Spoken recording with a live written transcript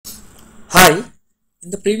Hi, in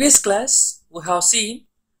the previous class we have seen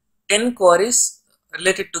 10 queries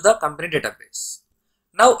related to the company database.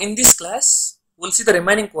 Now in this class we'll see the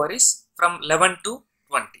remaining queries from 11 to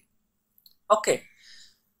 20. Okay,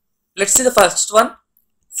 let's see the first one.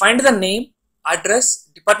 Find the name, address,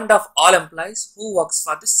 department of all employees who works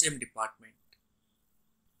for the same department.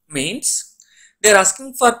 Means they are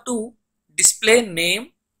asking for to display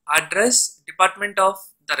name, address, department of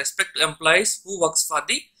the respective employees who works for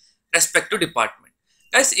the respective department.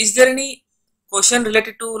 Guys, is there any question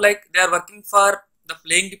related to like they are working for the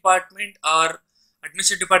playing department or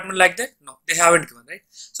administrative department like that? No, they haven't given, right?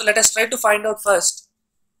 So let us try to find out first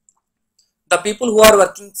the people who are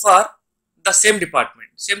working for the same department.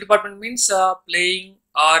 Same department means playing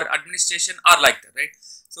or administration or like that, right?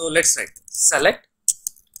 So let's write select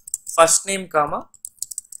first name comma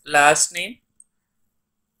last name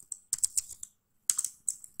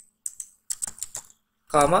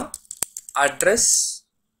comma address,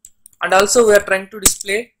 and also we are trying to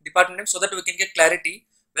display department name so that we can get clarity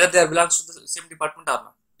whether they belongs to the same department or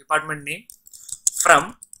not. Department name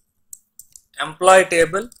from employee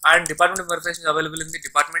table, and department information is available in the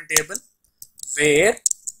department table where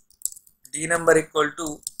d number equal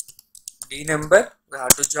to d number we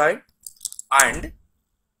have to join, and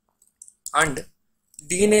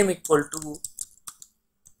d name equal to,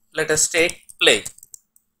 let us take play.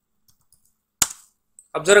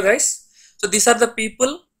 Observe guys, so these are the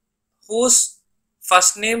people whose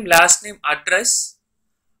first name, last name, address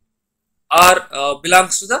are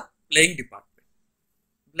belongs to the playing department.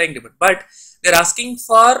 But they're asking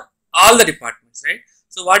for all the departments, right?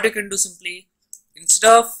 So what you can do, simply instead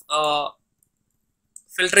of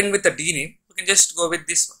filtering with the d name, you can just go with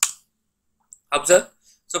this one. Observe,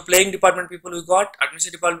 so playing department people we got,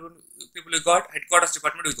 administrative department people we got, headquarters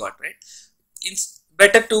department we got, right? It's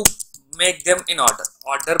better to make them in order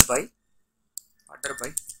by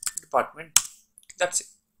department. That's it,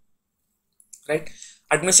 right?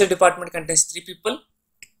 Administrative department contains 3 people,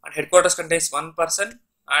 and headquarters contains 1 person,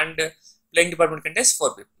 and playing department contains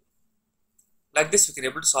 4 people. Like this we can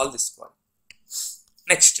able to solve this query.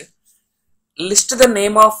 Next, list the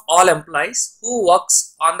name of all employees who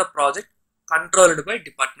works on the project controlled by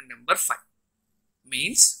department number 5.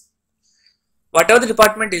 Means whatever the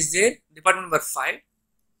department is there, department number 5,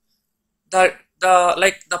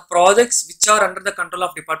 the projects which are under the control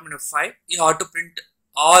of department of 5, you have to print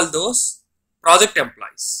all those project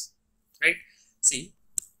employees, right? See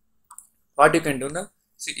what you can do now.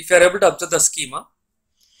 See, if you are able to observe the schema,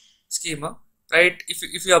 right?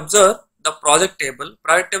 If you observe the project table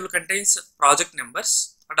contains project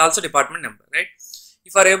numbers and also department number, right?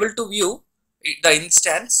 If you are able to view the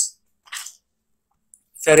instance,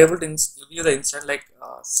 like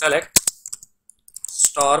select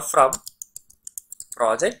star from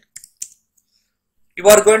project, you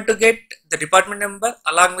are going to get the department number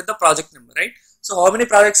along with the project number, right? So how many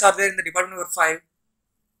projects are there in the department number 5?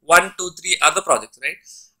 1, 2, 3 are the projects, right?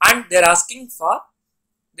 And they're asking for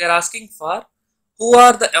who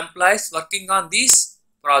are the employees working on these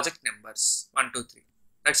project numbers 1, 2, 3.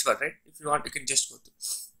 That's what, right? If you want, you can just go through.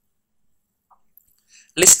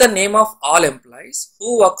 List the name of all employees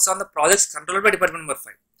who works on the projects controlled by department number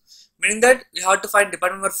 5. Meaning that we have to find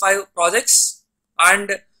department number 5 projects,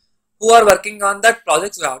 and who are working on that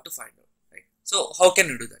projects we have to find out, right? So how can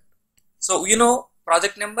you do that? So you know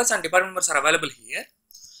project numbers and department numbers are available here,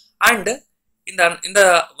 and in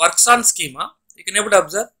the works on schema you can able to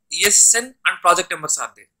observe ESN and project numbers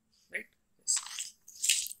are there, right? Yes.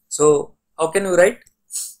 So how can you write?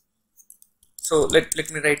 So let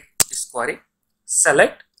me write this query.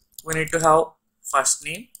 Select, we need to have first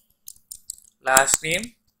name, last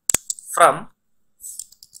name from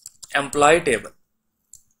employee table,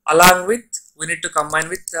 along with we need to combine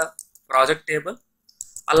with the project table,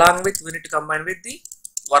 along with we need to combine with the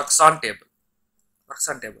works on table,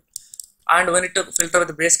 and we need to filter with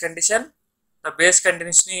the base condition. The base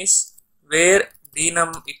condition is where d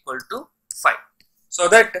num equal to 5, so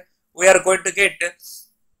that we are going to get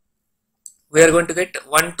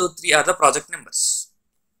 1, 2, 3 are the project numbers,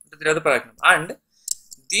 and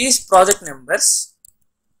these project numbers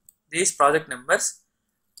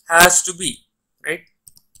has to be, right?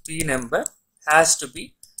 P number has to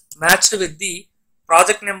be matched with the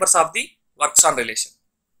project numbers of the works on relation,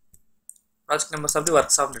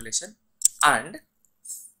 and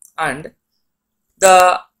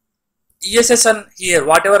the ESSN here,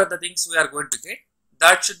 whatever the things we are going to get,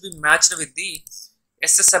 that should be matched with the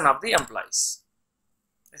SSN of the employees.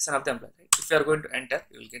 Right? If you are going to enter,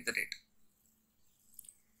 you will get the data,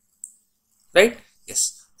 right?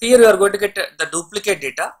 Yes. Here you are going to get the duplicate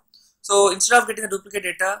data. So instead of getting the duplicate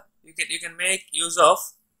data, you can make use of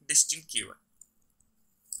distinct keyword,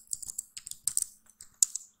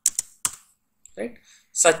 right?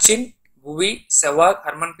 Sachin, Bhuvi, Sehwag,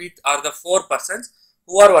 Harmanpreet are the 4 persons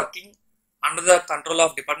who are working under the control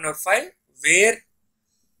of Department of File, where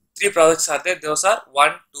 3 projects are there. Those are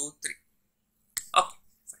 1, 2, 3. Okay,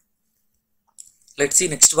 fine. Let's see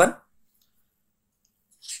next one.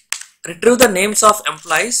 Retrieve the names of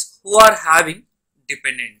employees who are having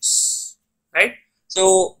dependents, right?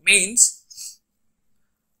 So means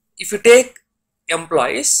if you take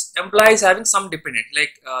employees having some dependent,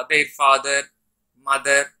 like their father,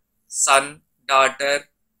 mother, son, daughter,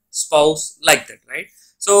 spouse, like that, right?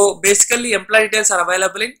 So basically employee details are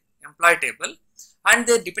available in employee table, and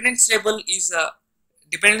the dependents table is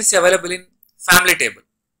dependency available in family table,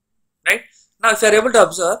 right? Now if you are able to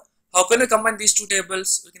observe, how can we combine these two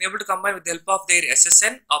tables? We can able to combine with the help of their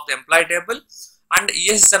SSN of the employee table and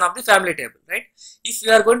ESSN of the family table, right? If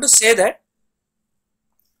you are going to say that,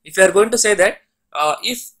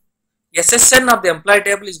 if SSN of the employee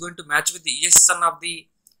table is going to match with the ESSN of the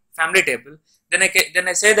family table, then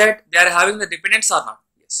I say that they are having the dependents or not.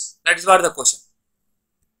 Yes, that is what the question.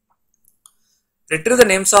 Retrieve the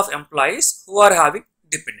names of employees who are having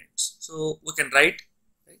dependents. So we can write,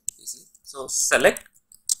 right, easily. So select.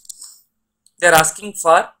 They are asking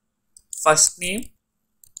for first name,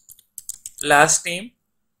 last name,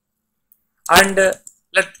 and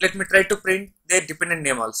let me try to print their dependent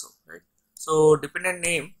name also, right? So dependent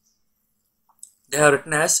name, they have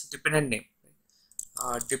written as dependent name,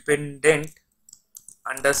 dependent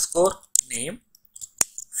underscore name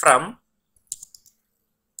from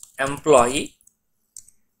employee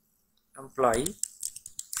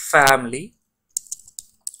family,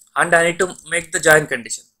 and I need to make the join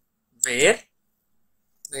condition where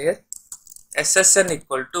SSN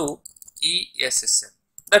equal to ESSN.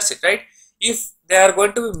 That's it, right? If they are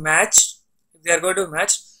going to be matched,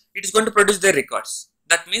 it is going to produce their records.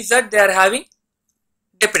 That means that they are having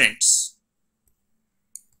dependents.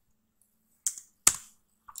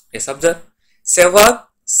 Yes, observe. Sehwag,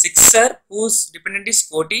 Sixer, whose dependent is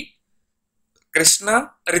Koti,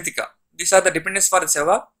 Krishna, Ritika. These are the dependents for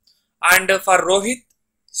Sehwag. And for Rohit,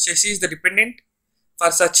 Shashi is the dependent. For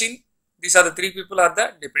Sachin, these are the 3 people are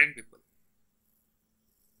the dependent people.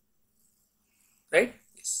 Right?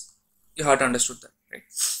 Yes. You have to understood that, right?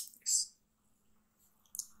 Yes.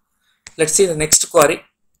 Let's see the next query.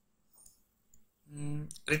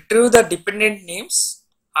 Retrieve the dependent names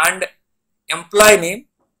and employee name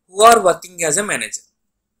who are working as a manager.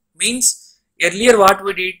 Means earlier what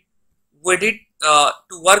we did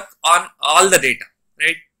to work on all the data,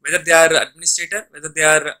 right? Whether they are administrator, whether they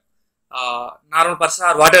are normal person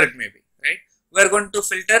or whatever it may be, right? We are going to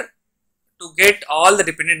filter to get all the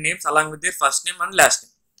dependent names along with their first name and last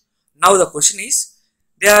name. Now the question is,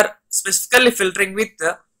 they are specifically filtering with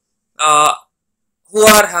who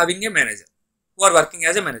are having a manager, who are working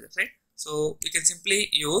as a manager, right? So we can simply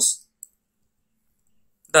use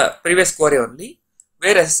the previous query only,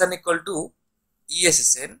 where SSN equal to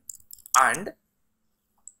ESSN, and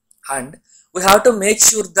we have to make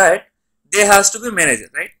sure that they has to be manager,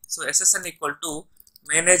 right? So SSN equal to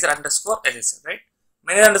manager underscore SSN, right?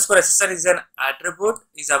 Manager underscore SSN is an attribute,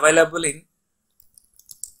 is available in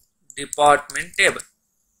department table.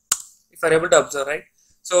 If you are able to observe, right?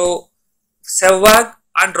 So Sehwag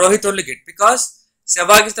and Rohit only get, because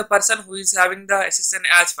Sehwag is the person who is having the SSN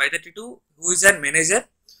as 532, who is a manager,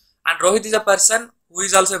 and Rohit is a person who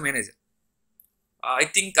is also a manager. I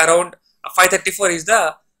think around 534 is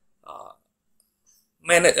the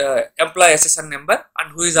employee SSN number,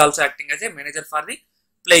 and who is also acting as a manager for the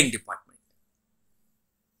playing department,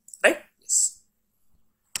 right? Yes.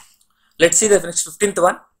 Let's see the next 15th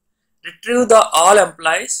one. Retrieve the all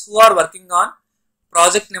employees who are working on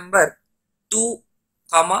project number 2,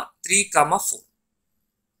 3, 4.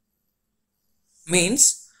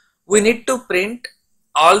 Means we need to print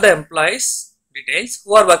all the employees details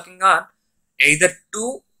who are working on either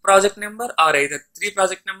 2 project number, or either 3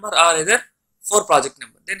 project number, or either 4 project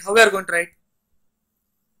number. Then how we are going to write?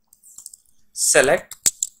 Select,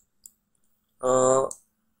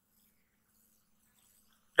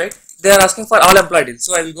 right? They are asking for all employee details,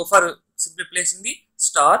 so I will go for simply placing the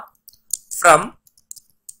star from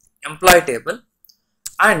employee table.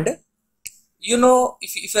 And you know,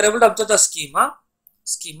 if you are able to observe the schema,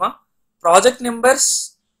 project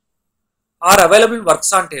numbers are available in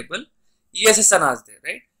works on table, ESSN is there,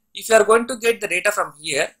 right? If you are going to get the data from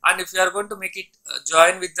here, and if you are going to make it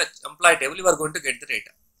join with the employee table, you are going to get the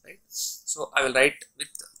data, right? So I will write with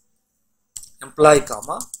employee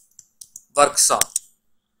works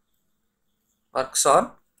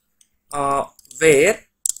on where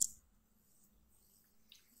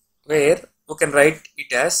where we can write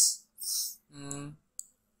it as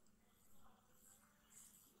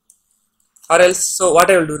or else. So what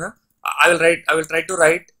I will do now, I will try to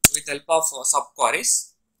write with help of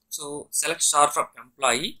subqueries. So select star from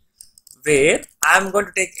employee, where I am going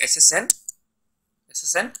to take SSN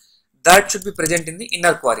that should be present in the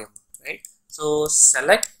inner query, right? So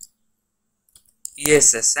select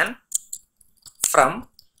ESSN from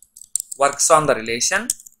works on the relation,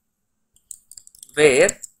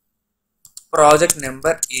 where project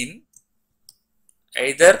number in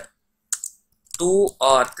either 2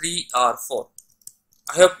 or 3 or 4.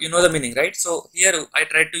 I hope you know the meaning, right? So here I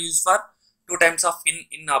try to use for 2 times of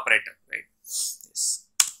in operator, right? Yes.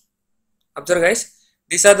 Observe guys,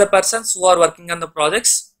 these are the persons who are working on the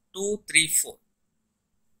projects 2, 3, 4.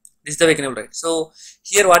 This is the way we can write. So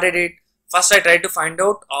here what I did, first I tried to find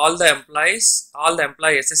out all the employee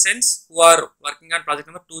SSNs who are working on project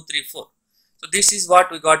number 2, 3, 4. So this is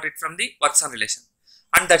what we got it from the works on relation,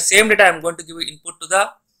 and that same data I am going to give input to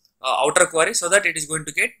the outer query so that it is going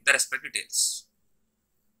to get the respective details.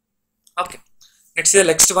 Okay, let's see the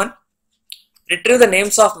next one. Retrieve the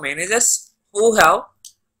names of managers who have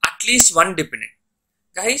at least one dependent.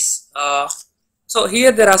 Guys, so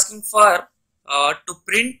here they are asking for to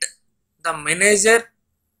print the manager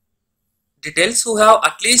details who have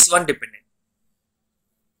at least one dependent,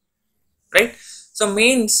 right? So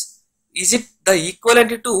means, is it the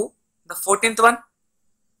equivalent to the 14th one?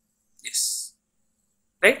 Yes,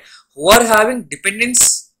 right? Who are having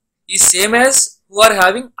dependents is same as who are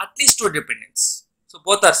having at least 2 dependents. So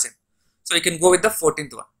both are same. So you can go with the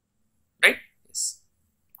 14th one, right? Yes.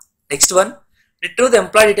 Next one, retrieve the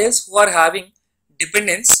employee details who are having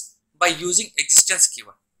dependents by using existence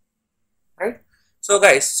keyword, right? So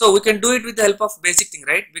guys, so we can do it with the help of basic thing,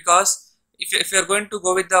 right? Because if you are going to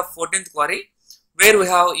go with the 14th query, where we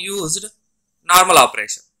have used normal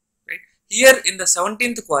operation, right? Here in the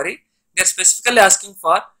 17th query, they are specifically asking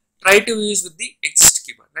for try to use with the exist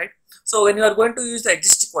keyword, right? So when you are going to use the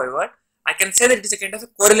exist keyword, I can say that it is a kind of a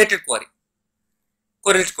correlated query.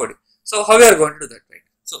 So how we are going to do that, right?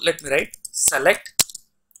 So let me write select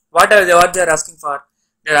what they are asking for.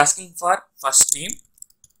 They are asking for first name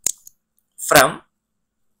from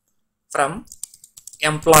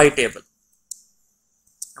employee table,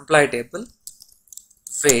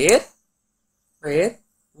 where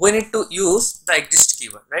we need to use the exist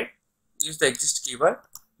keyword, right? Use the exist keyword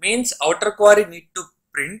means outer query need to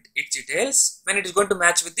print its details when it is going to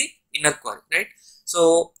match with the inner query, right?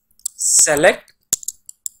 So select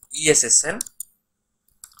ESSN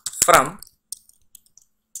from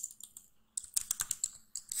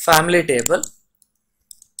family table,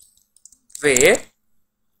 where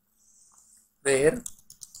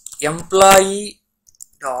employee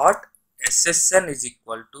dot SSN is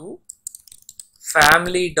equal to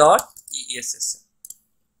family dot ESSN.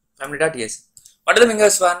 What is the meaning of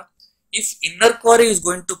this one? If inner query is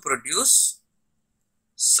going to produce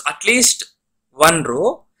at least one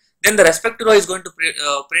row, then the respective row is going to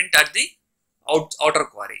print at the outer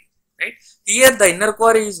query, right? Here the inner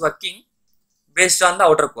query is working based on the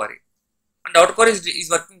outer query, and the outer query is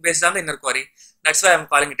working based on the inner query. That's why I am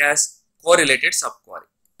calling it as correlated subquery.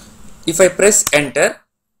 If I press enter,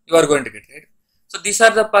 you are going to get it. So these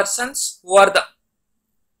are the persons who are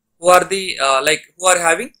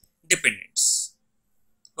having dependents,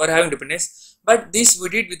 but this we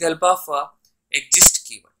did with the help of exist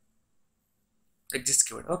keyword.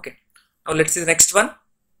 Okay, now let's see the next one.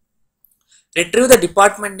 Retrieve the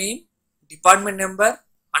department name, department number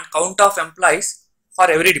and count of employees for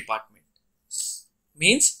every department.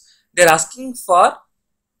 Means they are asking for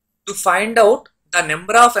to find out the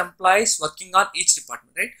number of employees working on each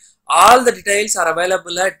department, right? All the details are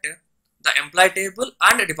available at the employee table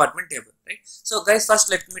and the department table, right? So guys, first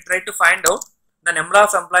let me try to find out the number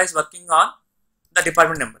of employees working on the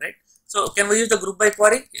department number, right? So can we use the group by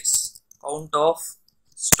query? Yes. Count of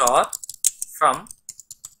star from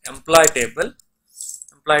employee table.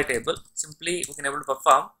 Simply we can able to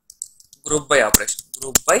perform group by operation,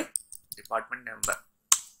 group by department number,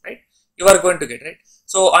 right? You are going to get, right?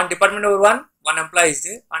 So on department number 1, 1 employee is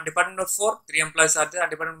there. On department number 4, 3 employees are there. On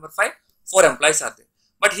department number 5, 4 employees are there.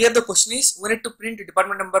 But here the question is, we need to print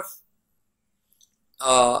department number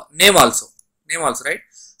name also, right?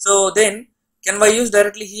 So then can we use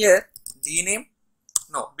directly here dname?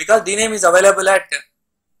 No, because dname is available at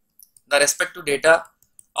the respective data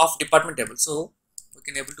of department table. So we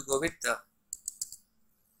can able to go with the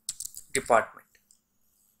department,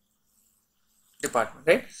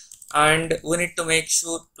 right? And we need to make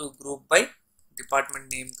sure to group by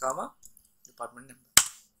department name comma department number.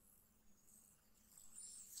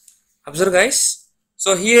 Observe guys,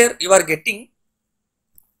 So here you are getting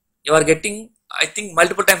I think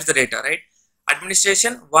multiple times the data, right?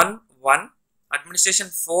 Administration 1 1, administration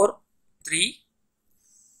 4 3,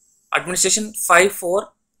 administration 5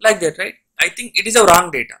 4, like that, right? I think it is a wrong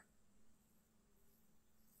data.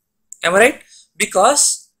 Am I right?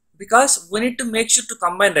 Because we need to make sure to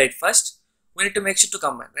combine, right? First we need to make sure to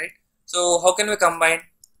combine, right? So how can we combine?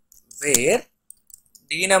 Where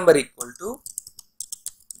D number equal to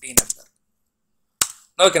D number.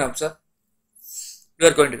 Now you can observe. You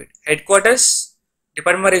are going to get headquarters,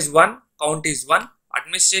 department number is 1, count is 1,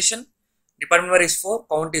 administration, department number is 4,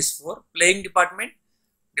 count is 4, playing department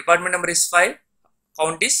number is 5,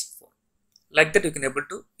 count is 4. Like that you can able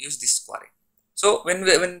to use this query. So when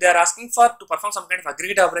they are asking for to perform some kind of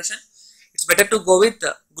aggregate operation, it's better to go with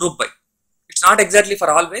group by. It's not exactly for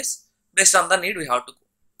always, based on the need we have to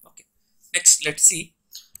go. Okay. Next, let's see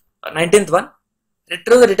 19th one.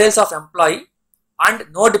 Retrieve the details of employee and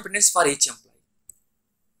no dependence for each employee.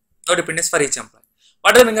 No dependence for each employee.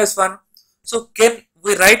 What is the meaning of this one? So can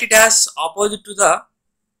we write it as opposite to the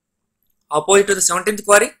 17th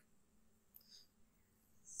query?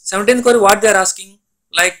 17th query, what they are asking,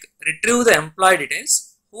 like retrieve the employee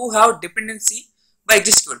details who have dependency by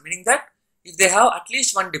executable, meaning that if they have at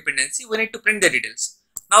least one dependency, we need to print the details.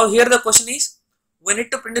 Now here the question is, we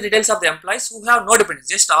need to print the details of the employees who have no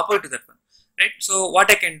dependency, just opposite to that one, right? So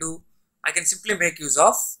what I can do, I can simply make use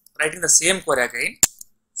of writing the same query again.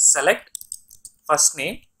 Select first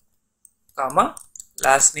name, comma,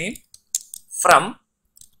 last name from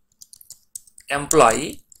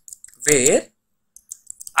employee, where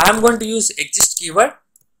I am going to use exist keyword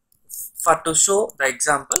for to show the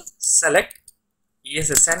example. Select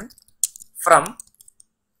ESSN from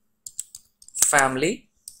family,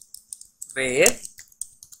 where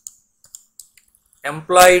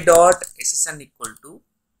employee dot SSN equal to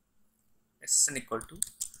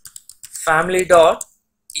family dot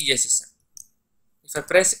ESSN. If I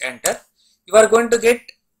press enter, you are going to get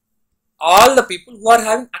all the people who are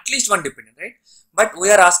having at least one dependent, right? But we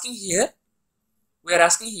are asking here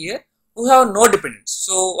who have no dependents.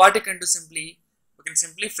 So what you can do, simply we can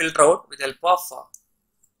simply filter out with help of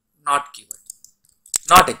not keyword,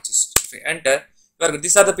 not exist. If you enter,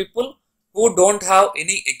 these are the people who don't have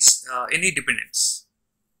any dependents,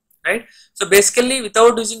 right? So basically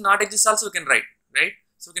without using not exist also we can write, right?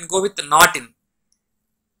 So we can go with the not in,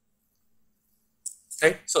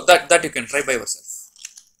 right? So that you can try by yourself.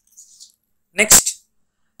 Next,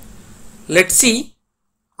 let's see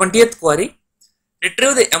 20th query.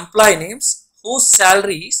 Retrieve the employee names whose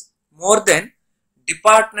salary is more than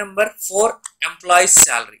department number for employee's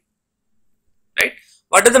salary, right?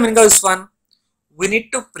 What is the meaning of this one? We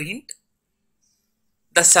need to print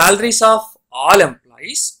the salaries of all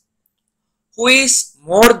employees who is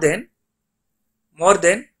more than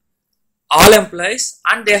all employees,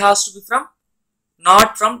 and they has to be from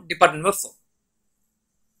not from department number 4,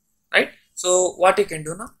 right? So what you can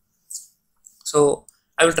do now? So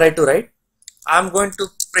I will try to write. I am going to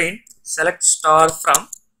print select star from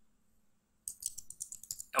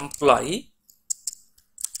employee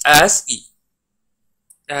as E,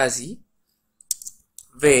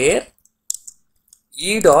 where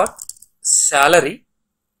E dot salary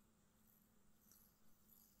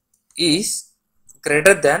is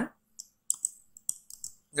greater than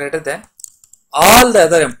all the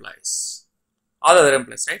other employees,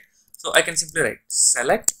 right? So I can simply write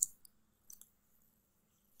select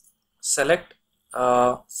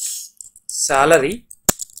salary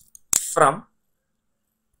from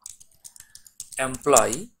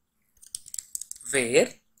employee, where,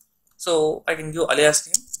 so I can give alias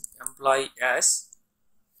name employee as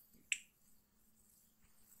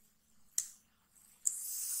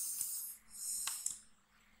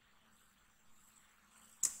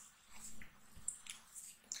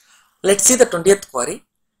let's see the 20th query.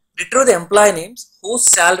 Retrieve the employee names whose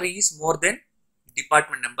salary is more than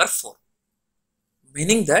department number 4,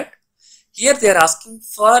 meaning that here they are asking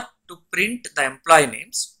for to print the employee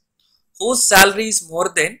names whose salary is more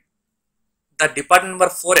than the department number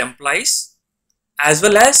 4 employees, as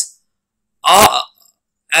well as all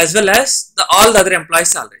the other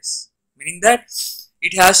employees' salaries, meaning that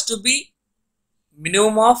it has to be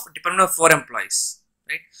minimum of department number 4 employees,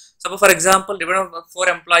 right? So for example, department number 4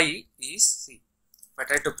 employee is, see, if I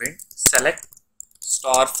try to print select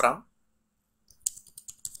star from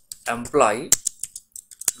employee,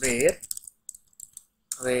 where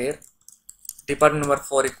department number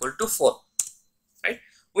 4 equal to 4, right?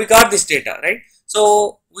 We got this data, right?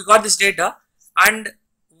 So we got this data, and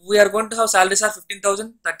we are going to have salaries are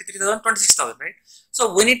 15,000, 33,000, 26,000, right?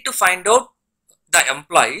 So we need to find out the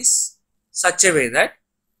employees such a way that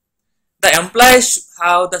the employees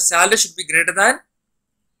have the salary should be greater than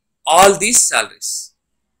all these salaries.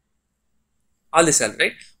 All the salary,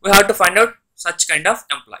 right? We have to find out such kind of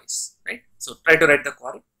employees, right? So try to write the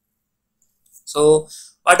query. So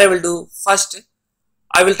what I will do first,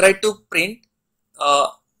 I will try to print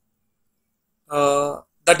the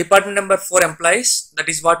department number 4 employees. That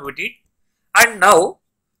is what we did. And now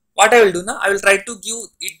what I will do now, I will try to give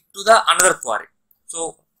it to the another query.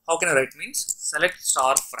 So how can I write? Means select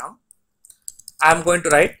star from, I am going to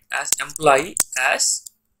write as employee as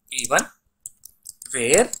E1,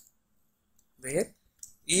 where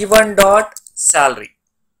E1 dot salary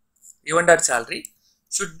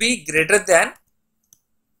should be greater than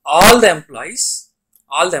all the employees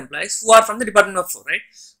who are from the department of 4, right?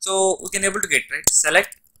 So we can able to get, right?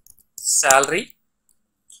 Select salary.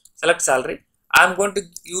 I am going to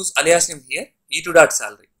use alias name here, E2 dot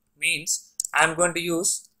salary, means I am going to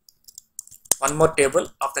use one more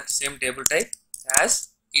table of that same table type as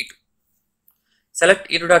E2. Select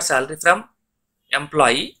E2 dot salary from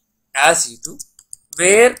employee as E2,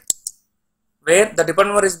 where the department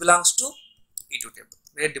number is belongs to E2 table,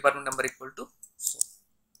 where department number equal to 4.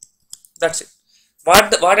 That's it.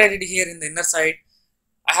 What I did here in the inner side,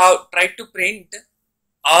 I have tried to print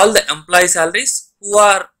all the employee salaries who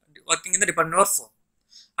are working in the department number 4,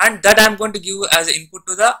 and that I am going to give as input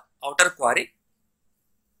to the outer query,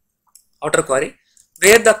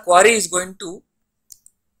 where the query is going to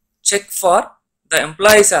check for the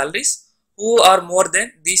employee salaries who are more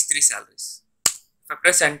than these 3 salaries. If I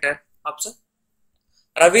press enter, observe,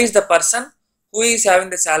 Ravi is the person who is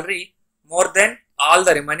having the salary more than all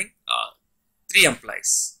the remaining 3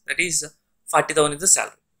 employees. That is 40,000 is the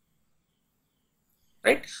salary,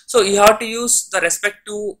 right? So you have to use the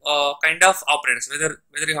respective kind of operators,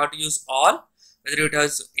 whether you have to use all, whether you have to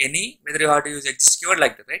use any, whether you have to use exist keyword,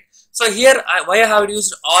 like that, right? So here why I have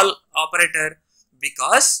used all operator,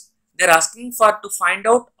 because they are asking for to find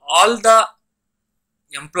out all the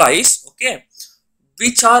employees, okay,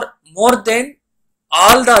 which are more than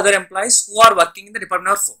all the other employees who are working in the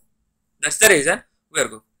department of 4. That's the reason we are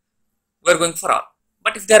going for all.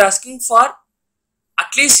 But if they are asking for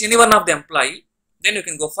at least any one of the employee, then you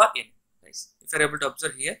can go for any. Nice. If you are able to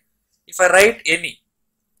observe here, if I write any,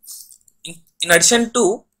 in addition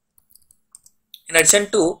to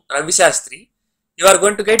Ravi Shastri, you are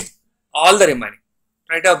going to get all the remaining.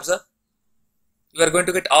 Try to observe. You are going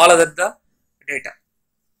to get all other the data,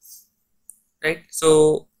 right?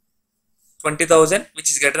 So 20,000 which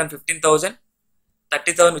is greater than 15,000,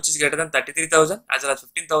 30,000 which is greater than 33,000, as well as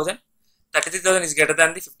 15,000, 33,000 is greater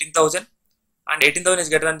than the 15,000, and 18,000 is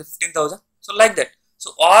greater than the 15,000. So like that.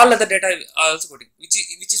 So all other data are also going, which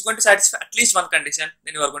is going to satisfy at least one condition,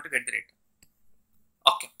 then you are going to get the data.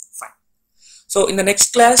 Okay, fine. So in the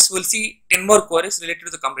next class, we'll see 10 more queries related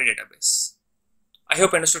to the company database. I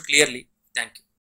hope you understood clearly. Thank you.